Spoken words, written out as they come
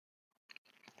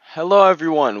Hello,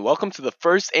 everyone. Welcome to the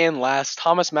first and last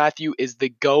Thomas Matthew is the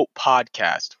GOAT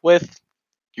podcast with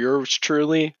yours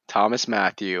truly, Thomas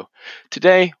Matthew.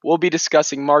 Today, we'll be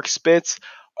discussing Mark Spitz,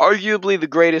 arguably the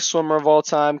greatest swimmer of all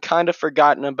time, kind of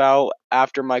forgotten about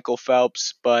after Michael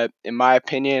Phelps, but in my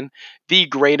opinion, the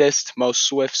greatest, most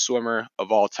swift swimmer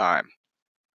of all time.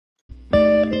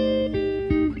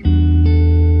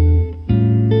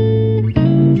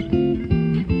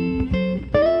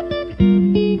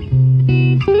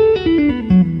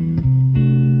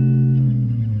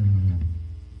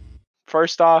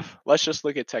 First off, let's just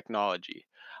look at technology.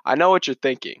 I know what you're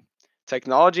thinking.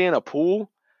 Technology in a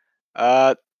pool?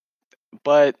 Uh,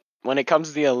 But when it comes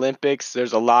to the Olympics,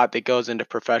 there's a lot that goes into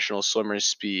professional swimmers'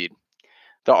 speed.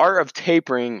 The art of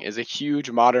tapering is a huge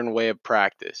modern way of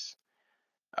practice.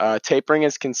 Tapering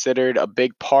is considered a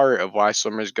big part of why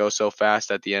swimmers go so fast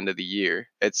at the end of the year.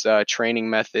 It's a training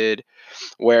method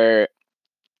where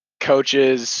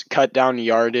coaches cut down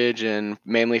yardage and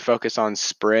mainly focus on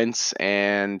sprints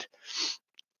and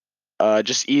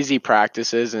just easy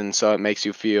practices, and so it makes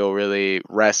you feel really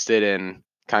rested and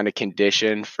kind of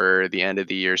conditioned for the end of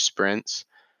the year sprints.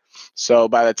 So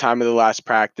by the time of the last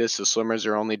practice, the swimmers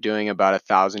are only doing about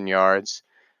 1,000 yards.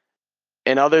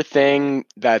 Another thing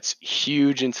that's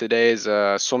huge in today's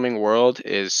swimming world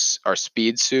is our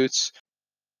speed suits.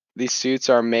 These suits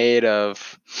are made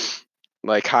of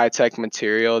like high tech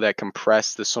material that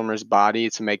compress the swimmer's body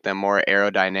to make them more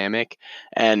aerodynamic.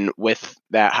 And with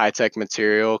that high tech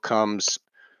material comes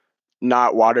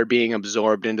not water being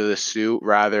absorbed into the suit,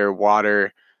 rather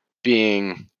water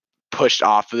being pushed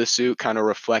off of the suit, kind of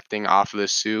reflecting off of the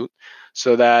suit.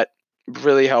 So that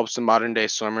really helps the modern day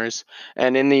swimmers.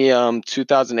 And in the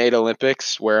 2008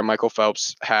 Olympics, where Michael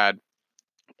Phelps had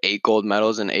 8 gold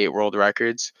medals and 8 world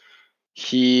records,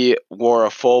 he wore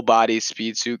a full body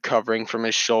speed suit covering from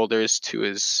his shoulders to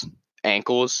his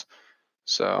ankles.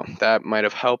 So that might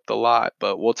have helped a lot,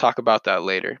 but we'll talk about that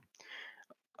later.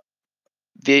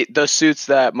 The suits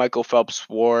that Michael Phelps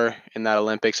wore in that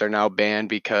Olympics are now banned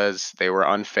because they were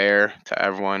unfair to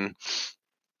everyone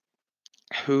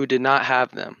who did not have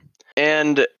them.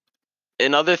 And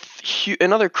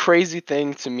another crazy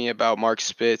thing to me about Mark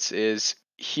Spitz is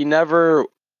he never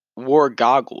wore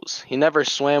goggles. He never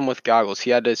swam with goggles. He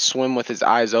had to swim with his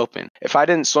eyes open. If I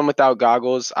didn't swim without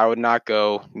goggles, I would not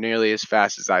go nearly as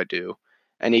fast as I do.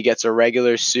 And he gets a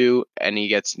regular suit and he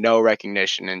gets no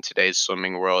recognition in today's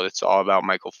swimming world. It's all about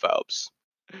Michael Phelps.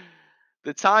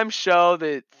 The times show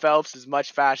that Phelps is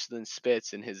much faster than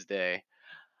Spitz in his day.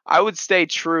 I would stay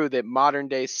true that modern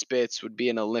day Spitz would be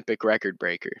an Olympic record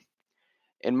breaker.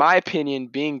 In my opinion,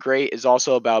 being great is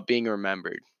also about being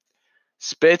remembered.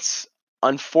 Spitz,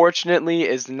 unfortunately,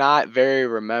 is not very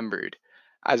remembered,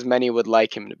 as many would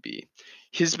like him to be.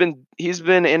 He's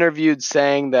been interviewed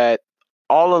saying that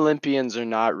all Olympians are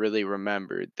not really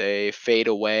remembered. They fade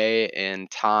away in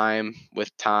time,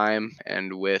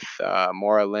 and with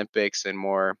more Olympics and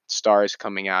more stars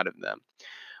coming out of them.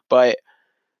 But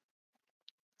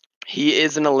he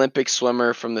is an Olympic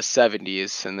swimmer from the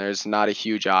 70s, and there's not a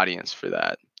huge audience for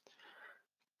that.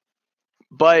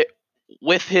 But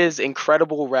with his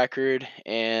incredible record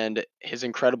and his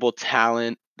incredible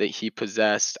talent that he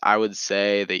possessed, I would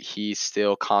say that he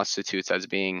still constitutes as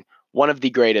being one of the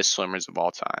greatest swimmers of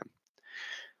all time.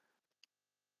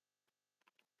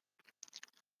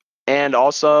 And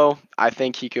also, I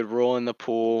think he could rule in the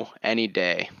pool any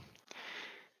day.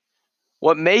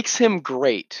 What makes him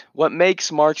great, what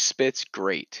makes Mark Spitz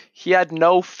great, he had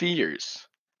no fears,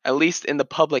 at least in the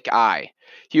public eye.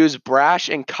 He was brash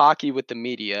and cocky with the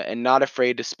media and not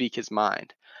afraid to speak his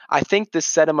mind. I think this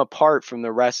set him apart from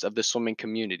the rest of the swimming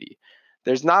community.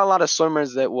 There's not a lot of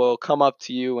swimmers that will come up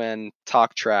to you and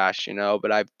talk trash,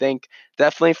 but I think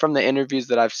definitely from the interviews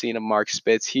that I've seen of Mark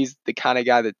Spitz, he's the kind of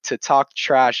guy that to talk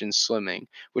trash in swimming,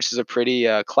 which is a pretty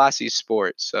classy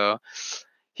sport. So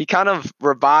he kind of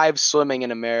revives swimming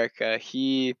in America.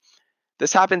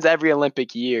 This happens every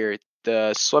Olympic year.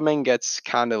 The swimming gets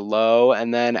kind of low,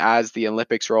 and then as the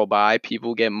Olympics roll by,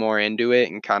 people get more into it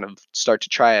and kind of start to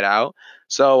try it out.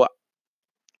 So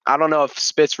I don't know if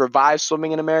Spitz revived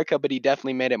swimming in America, but he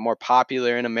definitely made it more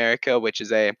popular in America, which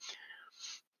is a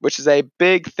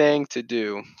big thing to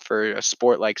do for a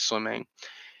sport like swimming.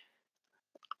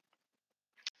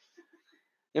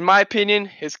 In my opinion,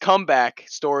 his comeback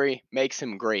story makes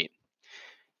him great.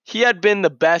 He had been the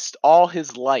best all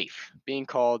his life, being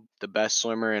called the best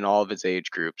swimmer in all of his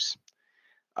age groups.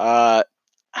 Uh,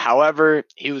 However,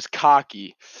 he was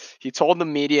cocky. He told the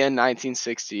media in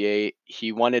 1968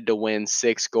 he wanted to win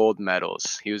 6 gold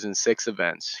medals. He was in 6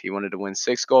 events. He wanted to win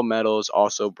 6 gold medals,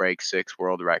 also break 6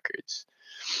 world records.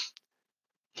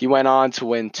 He went on to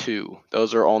win 2.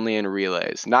 Those are only in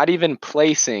relays, not even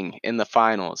placing in the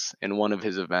finals in one of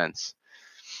his events.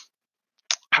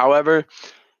 However,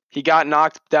 he got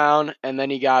knocked down and then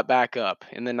he got back up.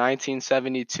 In the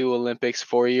 1972 Olympics,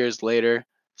 4 years later,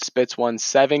 Spitz won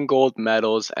 7 gold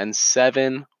medals and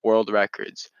 7 world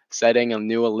records, setting a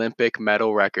new Olympic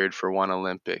medal record for one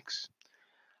Olympics.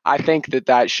 I think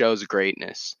that shows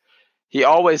greatness. He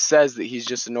always says that he's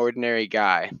just an ordinary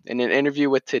guy. In an interview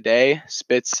with Today,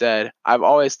 Spitz said, "I've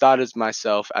always thought of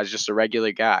myself as just a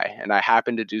regular guy, and I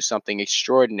happened to do something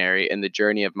extraordinary in the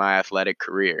journey of my athletic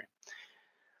career."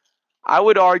 I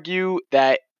would argue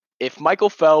that if Michael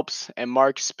Phelps and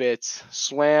Mark Spitz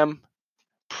swam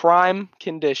prime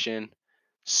condition,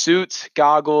 suits,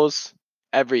 goggles,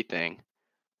 everything,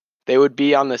 they would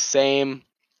be on the same,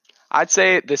 I'd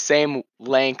say the same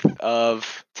length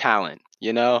of talent,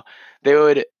 you know? They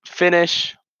would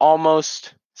finish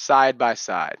almost side by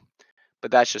side.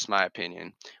 But that's just my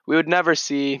opinion. We would never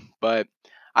see, but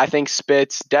I think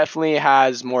Spitz definitely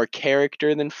has more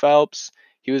character than Phelps.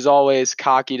 He was always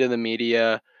cocky to the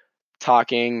media,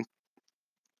 talking,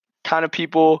 kind of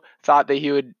people thought that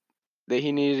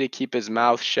he needed to keep his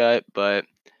mouth shut, but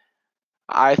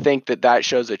I think that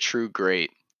shows a true great.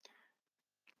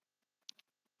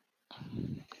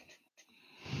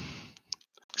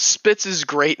 Spitz's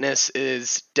greatness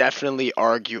is definitely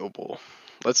arguable.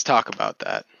 Let's talk about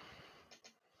that.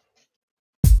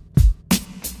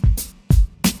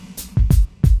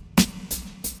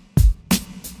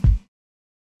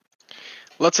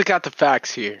 Let's look at the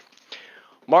facts here.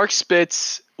 Mark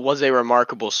Spitz was a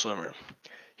remarkable swimmer.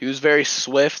 He was very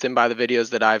swift, and by the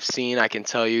videos that I've seen, I can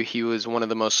tell you he was one of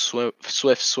the most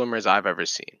swift swimmers I've ever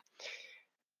seen.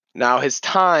 Now, his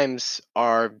times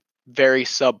are very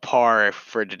subpar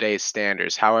for today's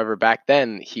standards. However, back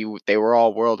then, they were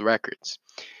all world records.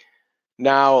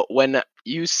 Now, when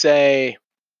you say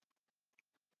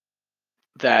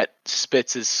that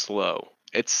Spitz is slow,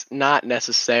 it's not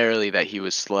necessarily that he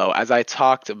was slow. As I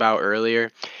talked about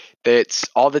earlier, it's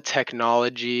all the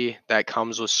technology that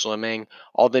comes with swimming,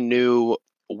 all the new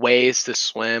ways to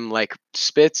swim. Like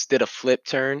Spitz did a flip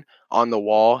turn on the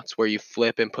wall. It's where you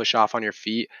flip and push off on your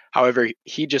feet. However,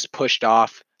 he just pushed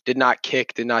off, did not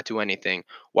kick, did not do anything.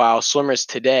 While swimmers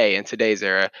today, in today's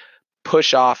era,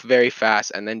 push off very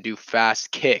fast and then do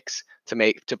fast kicks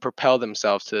to propel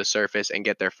themselves to the surface and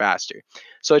get there faster.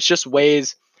 So it's just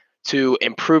ways to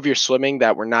improve your swimming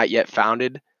that were not yet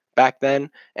founded back then.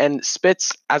 And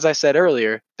Spitz, as I said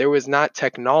earlier, there was not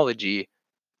technology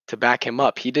to back him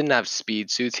up. He didn't have speed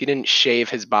suits. He didn't shave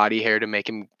his body hair to make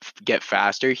him get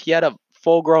faster. He had a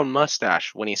full grown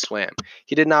mustache when he swam.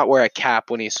 He did not wear a cap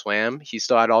when he swam. He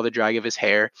still had all the drag of his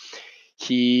hair.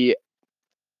 He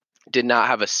did not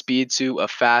have a speed suit, a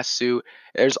fast suit.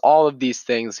 There's all of these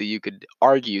things that you could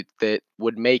argue that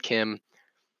would make him,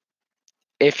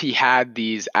 if he had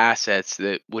these assets,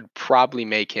 that would probably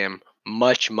make him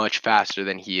much, much faster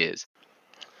than he is.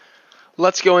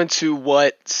 Let's go into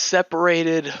what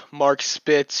separated Mark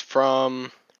Spitz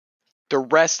from the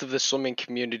rest of the swimming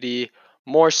community,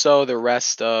 more so the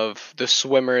rest of the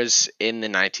swimmers in the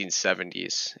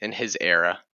 1970s, in his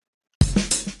era.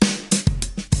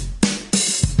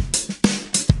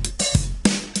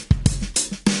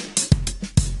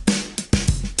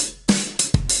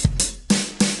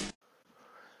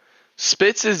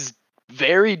 Spitz is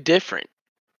very different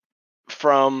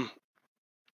from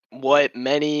what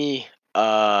many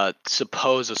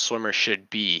suppose a swimmer should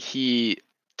be. He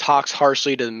talks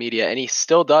harshly to the media, and he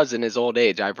still does in his old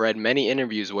age. I've read many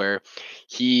interviews where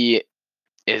he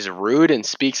is rude and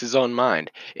speaks his own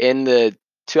mind. In the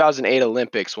 2008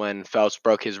 Olympics, when Phelps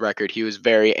broke his record, he was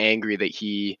very angry that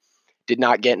he did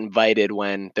not get invited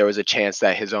when there was a chance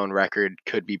that his own record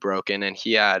could be broken, and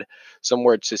he had some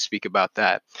words to speak about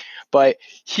that. But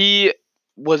he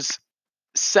was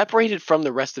separated from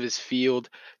the rest of his field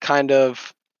kind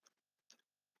of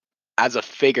as a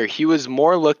figure. He was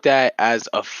more looked at as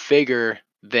a figure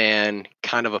than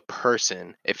kind of a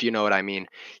person, if you know what I mean.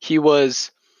 He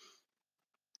was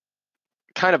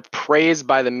kind of praised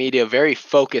by the media, very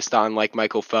focused on, like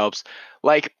Michael Phelps.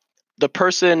 Like the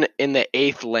person in the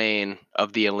 8th lane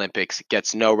of the Olympics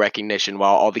gets no recognition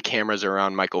while all the cameras are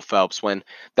around Michael Phelps, when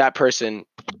that person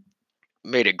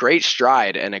made a great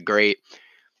stride and a great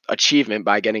achievement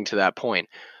by getting to that point.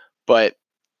 But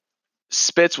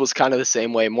Spitz was kind of the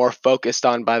same way, more focused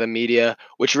on by the media,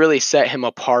 which really set him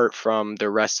apart from the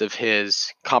rest of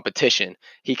his competition.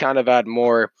 He kind of had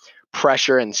more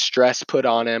pressure and stress put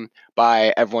on him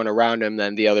by everyone around him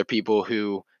than the other people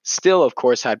who still, of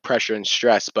course, had pressure and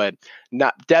stress, but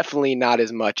definitely not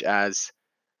as much as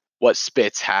what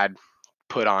Spitz had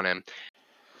put on him.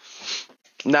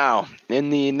 Now, in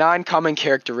the 9 common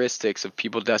characteristics of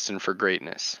people destined for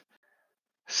greatness,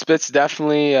 Spitz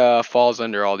definitely falls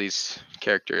under all these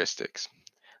characteristics.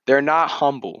 They're not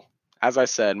humble. As I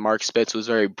said, Mark Spitz was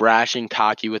very brash and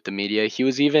cocky with the media. He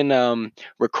was even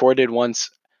recorded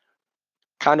once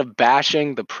kind of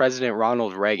bashing the President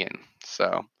Ronald Reagan.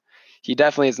 So he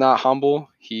definitely is not humble.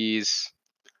 He's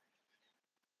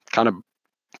kind of,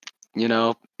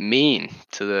 mean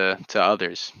to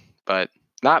others, but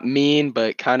not mean,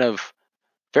 but kind of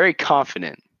very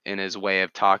confident in his way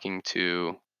of talking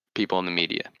to people in the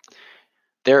media.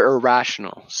 They're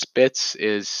irrational. Spitz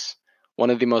is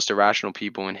one of the most irrational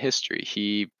people in history.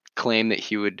 He claimed that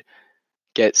he would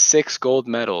get 6 gold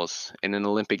medals in an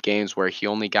Olympic Games where he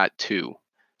only got 2.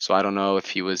 So I don't know if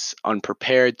he was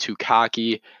unprepared, too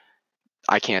cocky.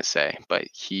 I can't say, but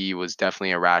he was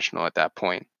definitely irrational at that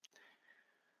point.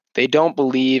 They don't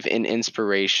believe in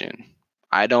inspiration.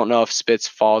 I don't know if Spitz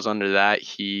falls under that.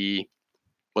 He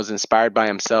was inspired by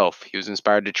himself. He was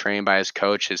inspired to train by his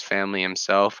coach, his family,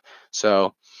 himself.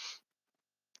 So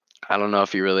I don't know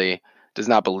if he really does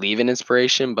not believe in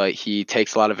inspiration, but he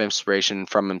takes a lot of inspiration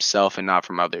from himself and not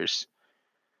from others.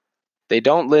 They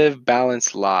don't live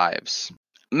balanced lives.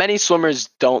 Many swimmers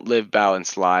don't live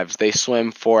balanced lives. They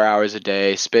swim 4 hours a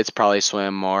day. Spitz probably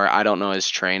swim more. I don't know his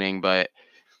training, but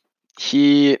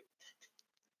he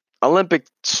Olympic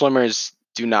swimmers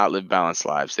do not live balanced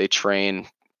lives. They train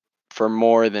for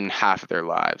more than half of their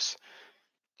lives.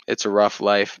 It's a rough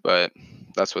life, but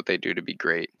that's what they do to be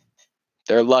great.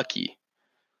 They're lucky.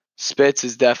 Spitz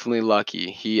is definitely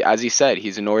lucky. As he said,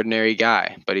 he's an ordinary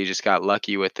guy, but he just got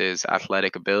lucky with his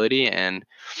athletic ability and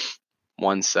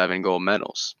won 7 gold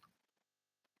medals.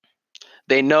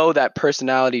 They know that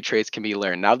personality traits can be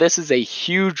learned. Now, this is a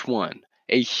huge one,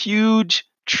 a huge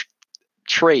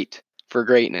trait for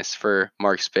greatness for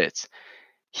Mark Spitz.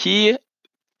 He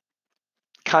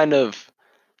kind of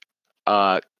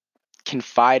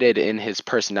confided in his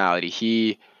personality.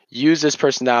 He used his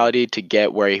personality to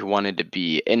get where he wanted to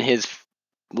be.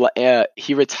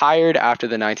 He retired after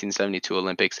the 1972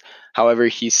 Olympics. However,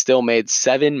 he still made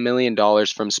 $7 million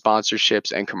from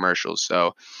sponsorships and commercials.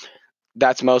 So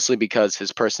that's mostly because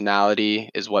his personality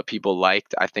is what people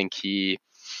liked. I think he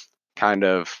kind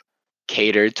of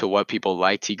catered to what people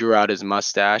liked. He grew out his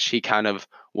mustache. He kind of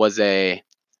was a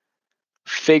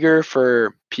figure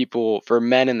for people, for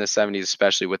men in the 70s,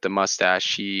 especially with the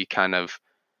mustache. He kind of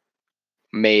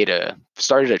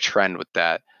started a trend with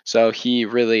that. So he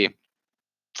really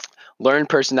learned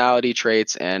personality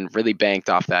traits and really banked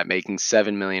off that. Making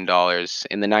 $7 million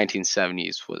in the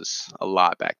 1970s was a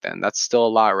lot back then. That's still a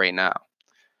lot right now.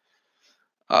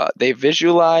 They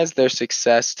visualized their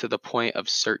success to the point of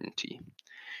certainty.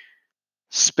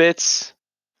 Spitz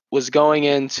was going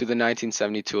into the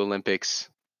 1972 Olympics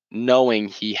knowing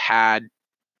he had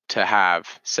to have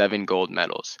 7 gold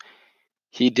medals.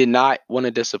 He did not want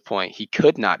to disappoint. He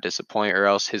could not disappoint, or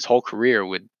else his whole career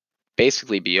would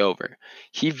basically be over.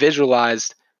 He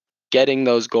visualized getting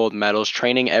those gold medals,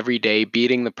 training every day,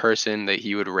 beating the person that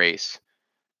he would race.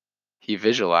 He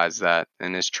visualized that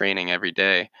in his training every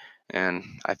day. And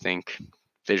I think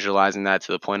visualizing that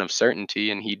to the point of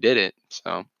certainty, and he did it.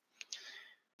 So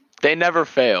they never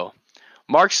fail.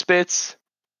 Mark Spitz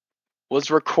was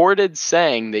recorded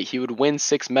saying that he would win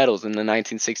 6 medals in the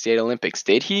 1968 Olympics.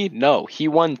 Did he? No. He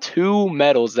won 2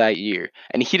 medals that year,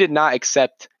 and he did not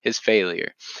accept his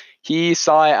failure. He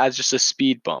saw it as just a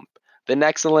speed bump. The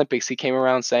next Olympics, he came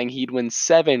around saying he'd win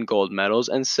 7 gold medals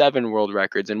and 7 world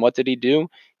records. And what did he do?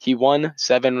 He won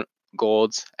 7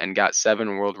 golds and got 7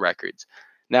 world records.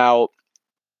 Now,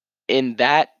 in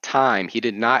that time, he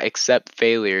did not accept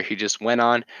failure. He just went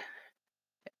on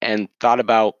and thought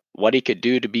about what he could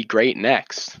do to be great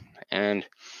next. And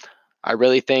I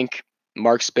really think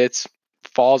Mark Spitz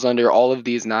falls under all of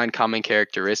these 9 common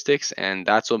characteristics, and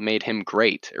that's what made him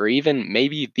great, or even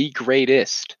maybe the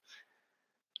greatest.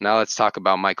 Now let's talk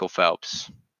about Michael Phelps,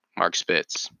 Mark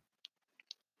Spitz.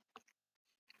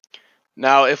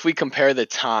 Now, if we compare the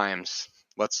times,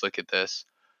 let's look at this.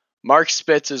 Mark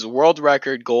Spitz's world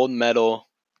record gold medal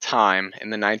time in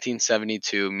the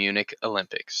 1972 Munich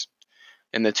Olympics.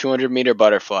 In the 200-meter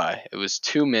butterfly, it was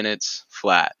 2 minutes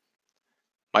flat.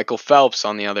 Michael Phelps,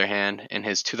 on the other hand, in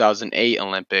his 2008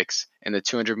 Olympics, in the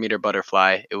 200-meter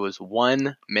butterfly, it was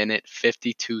 1 minute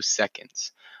 52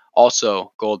 seconds.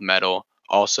 Also gold medal,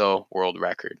 also world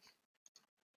record.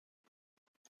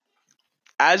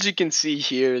 As you can see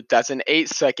here, that's an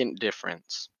 8-second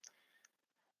difference.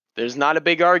 There's not a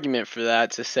big argument for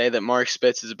that to say that Mark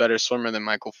Spitz is a better swimmer than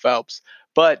Michael Phelps.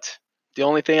 But the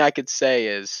only thing I could say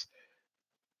is,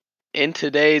 in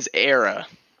today's era,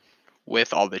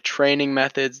 with all the training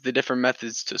methods, the different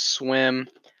methods to swim.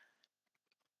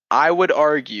 I would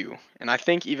argue, and I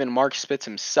think even Mark Spitz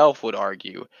himself would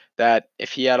argue, that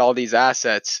if he had all these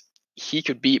assets, he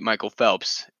could beat Michael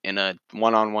Phelps in a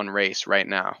one-on-one race right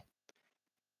now.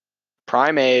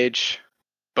 Prime age,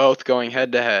 both going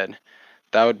head to head.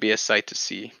 That would be a sight to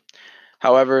see.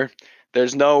 However,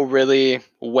 there's no really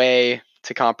way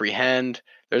to comprehend.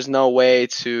 There's no way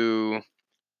to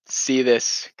see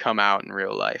this come out in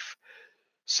real life.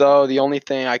 So the only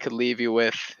thing I could leave you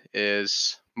with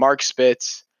is Mark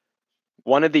Spitz,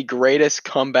 one of the greatest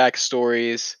comeback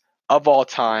stories of all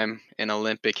time in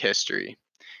Olympic history.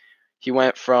 He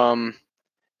went from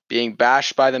being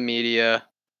bashed by the media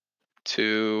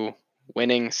to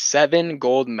winning 7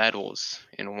 gold medals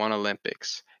in one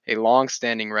Olympics, a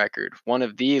long-standing record, one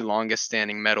of the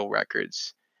longest-standing medal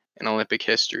records in Olympic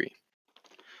history.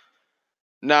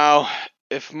 Now,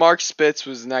 if Mark Spitz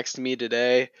was next to me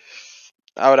today,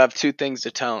 I would have 2 things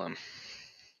to tell him.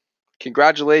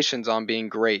 Congratulations on being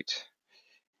great.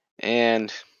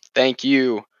 And thank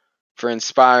you for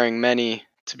inspiring many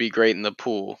to be great in the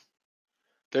pool.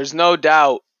 There's no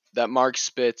doubt that Mark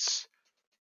Spitz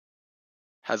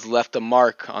has left a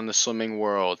mark on the swimming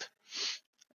world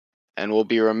and will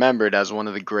be remembered as one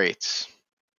of the greats.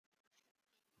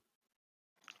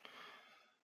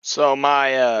 So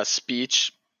my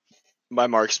speech by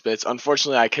Mark Spitz,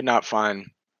 unfortunately I could not find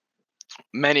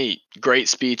many great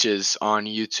speeches on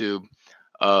YouTube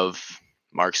of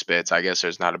Mark Spitz. I guess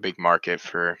there's not a big market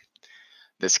for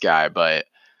this guy, but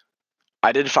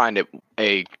I did find it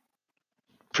a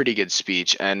pretty good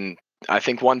speech. And I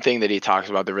think one thing that he talks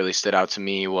about that really stood out to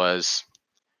me was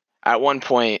at one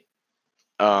point,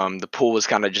 the pool was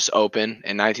kind of just open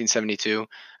in 1972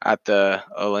 at the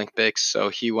Olympics. So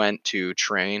he went to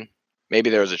train. Maybe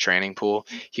there was a training pool.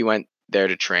 He went there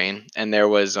to train, and there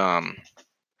was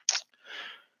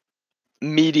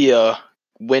media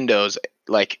windows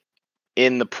like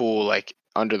in the pool, like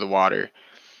under the water.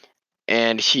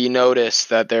 And he noticed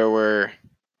that there were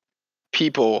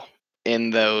people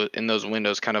in those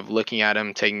windows kind of looking at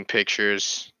him, taking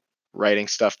pictures, writing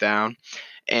stuff down.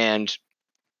 And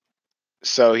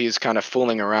so he's kind of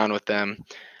fooling around with them.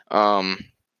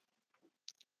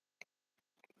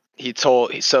 He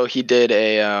did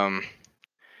a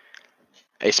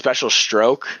special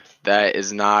stroke that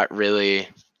is not really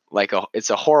it's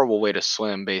a horrible way to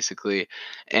swim basically.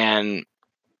 And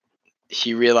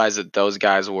he realized that those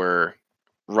guys were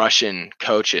Russian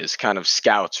coaches, kind of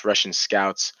scouts, Russian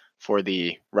scouts for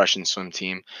the Russian swim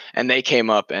team. And they came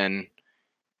up and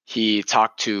he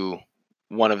talked to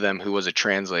one of them who was a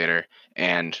translator,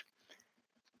 and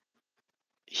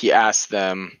they asked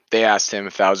him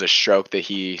if that was a stroke that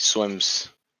he swims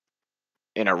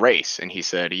in a race, and he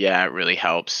said, yeah, it really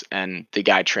helps. And the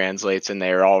guy translates, and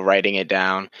they're all writing it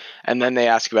down. And then they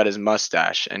ask about his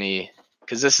mustache, and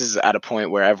because this is at a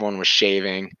point where everyone was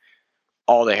shaving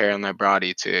all the hair on their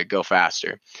body to go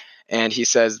faster, and he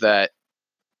says that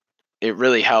it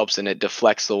really helps and it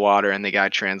deflects the water, and the guy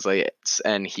translates,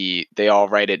 and they all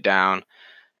write it down.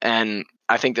 And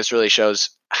I think this really shows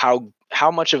how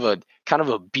much of a kind of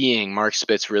a being Mark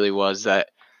Spitz really was, that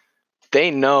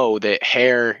they know that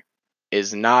hair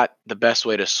is not the best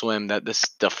way to swim, that this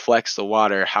deflects the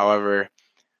water. However,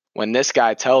 when this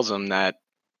guy tells them that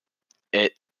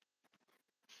it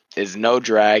is no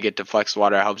drag, it deflects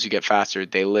water, helps you get faster,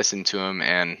 they listen to him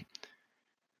and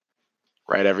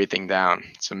write everything down.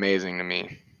 It's amazing to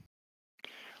me.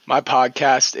 My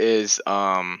podcast is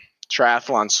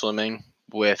Triathlon Swimming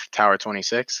with Tower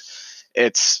 26.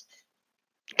 It's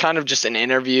kind of just an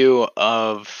interview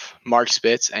of Mark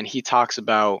Spitz, and he talks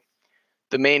about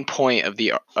the main point of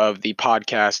the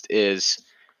podcast is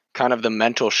kind of the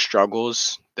mental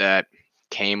struggles that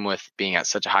came with being at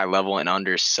such a high level and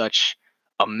under such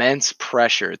immense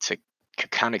pressure to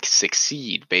kind of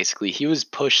succeed. Basically, he was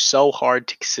pushed so hard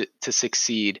to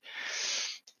succeed.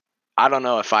 I don't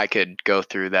know if I could go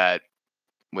through that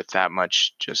with that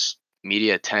much just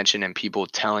media attention and people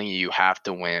telling you have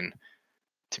to win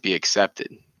to be accepted,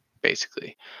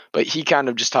 basically. But he kind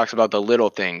of just talks about the little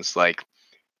things, like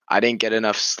I didn't get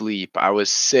enough sleep, I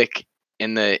was sick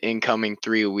in the incoming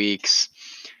 3 weeks,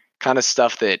 kind of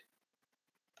stuff that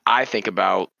I think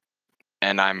about,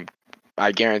 and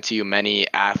I guarantee you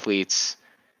many athletes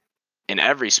in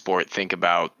every sport think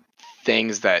about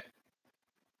things that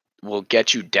will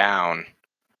get you down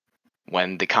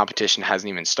when the competition hasn't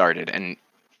even started. And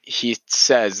he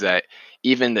says that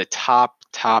even the top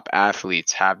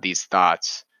athletes have these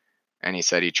thoughts, and he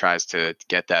said he tries to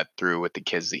get that through with the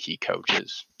kids that he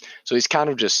coaches. So he's kind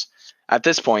of just, at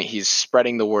this point, he's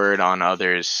spreading the word on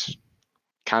others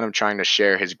kind of trying to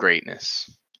share his greatness.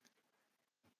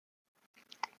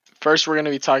 First, we're going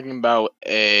to be talking about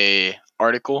a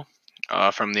article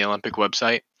from the Olympic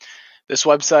website. This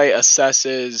website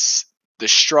assesses the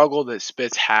struggle that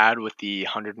Spitz had with the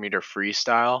 100-meter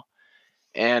freestyle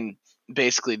and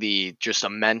basically the just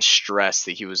immense stress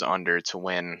that he was under to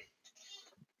win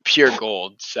pure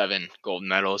gold, 7 gold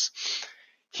medals.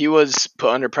 He was put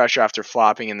under pressure after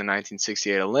flopping in the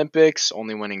 1968 Olympics,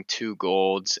 only winning 2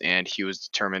 golds, and he was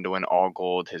determined to win all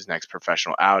gold his next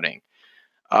professional outing.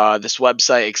 This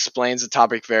website explains the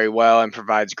topic very well and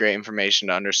provides great information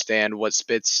to understand what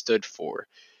Spitz stood for.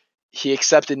 He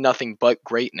accepted nothing but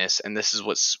greatness, and this is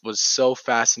what was so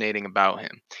fascinating about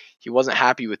him. He wasn't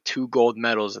happy with 2 gold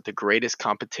medals at the greatest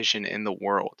competition in the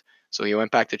world. So he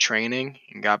went back to training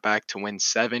and got back to win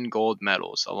 7 gold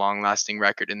medals, a long-lasting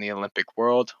record in the Olympic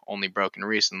world, only broken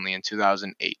recently in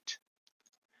 2008.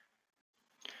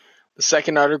 The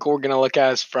second article we're going to look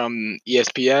at is from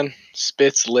ESPN.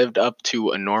 Spitz lived up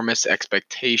to enormous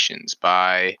expectations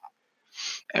by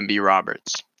MB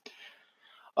Roberts.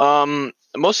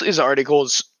 Most of these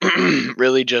articles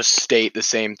really just state the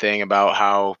same thing about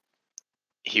how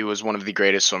he was one of the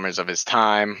greatest swimmers of his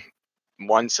time,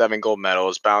 won 7 gold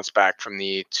medals, bounced back from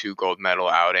the 2 gold medal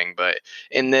outing. But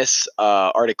in this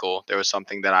article, there was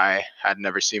something that I had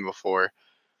never seen before.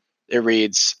 It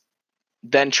reads,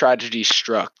 "Then tragedy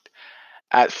struck.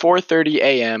 At 4:30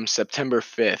 a.m. September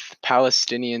 5th,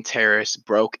 Palestinian terrorists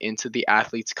broke into the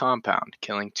athletes' compound,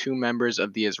 killing 2 members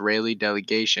of the Israeli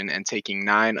delegation and taking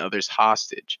 9 others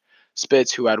hostage.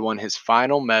 Spitz, who had won his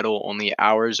final medal only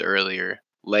hours earlier,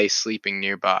 lay sleeping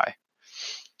nearby.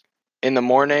 In the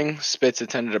morning, Spitz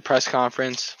attended a press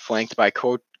conference, flanked by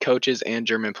coaches and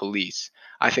German police.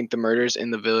 I think the murders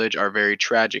in the village are very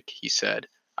tragic," he said.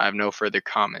 "I have no further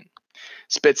comment."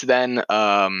 Spitz then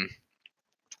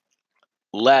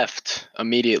left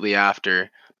immediately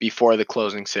after, before the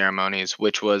closing ceremonies,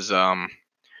 which was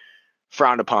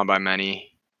frowned upon by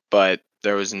many, but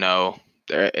there was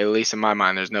at least in my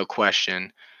mind, there's no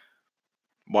question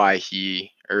why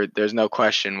there's no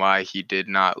question why he did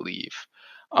not leave.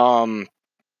 Also,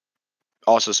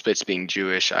 Spitz being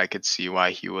Jewish, I could see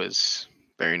why he was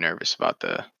very nervous about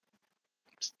the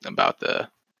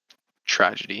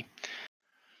tragedy.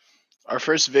 Our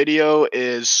first video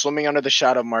is Swimming Under the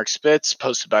Shadow of Mark Spitz,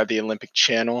 posted by the Olympic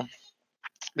Channel.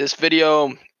 This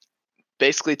video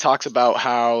basically talks about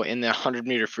how in the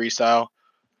 100-meter freestyle,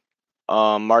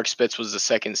 Mark Spitz was the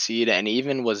second seed and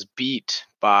even was beat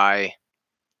by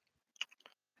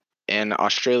an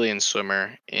Australian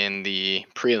swimmer in the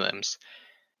prelims.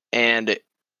 And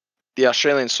the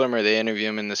Australian swimmer, they interview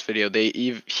him in this video.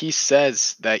 He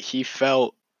says that he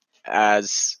felt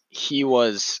as he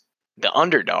was the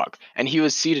underdog, and he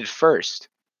was seated first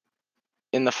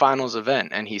in the finals event,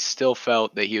 and he still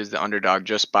felt that he was the underdog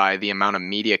just by the amount of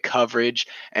media coverage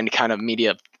and kind of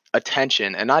media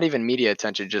attention, and not even media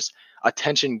attention, just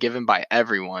attention given by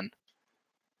everyone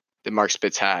that Mark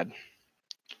Spitz had.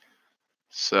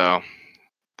 So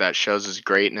that shows his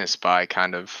greatness by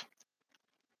kind of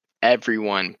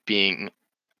everyone being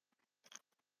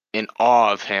in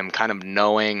awe of him, kind of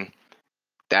knowing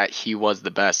that he was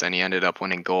the best, and he ended up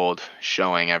winning gold,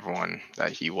 showing everyone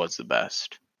that he was the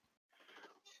best.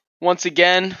 Once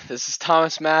again, this is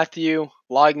Thomas Matthew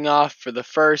logging off for the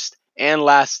first and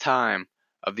last time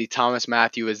of the Thomas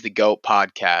Matthew is the GOAT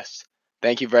podcast.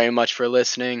 Thank you very much for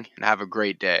listening, and have a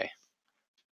great day.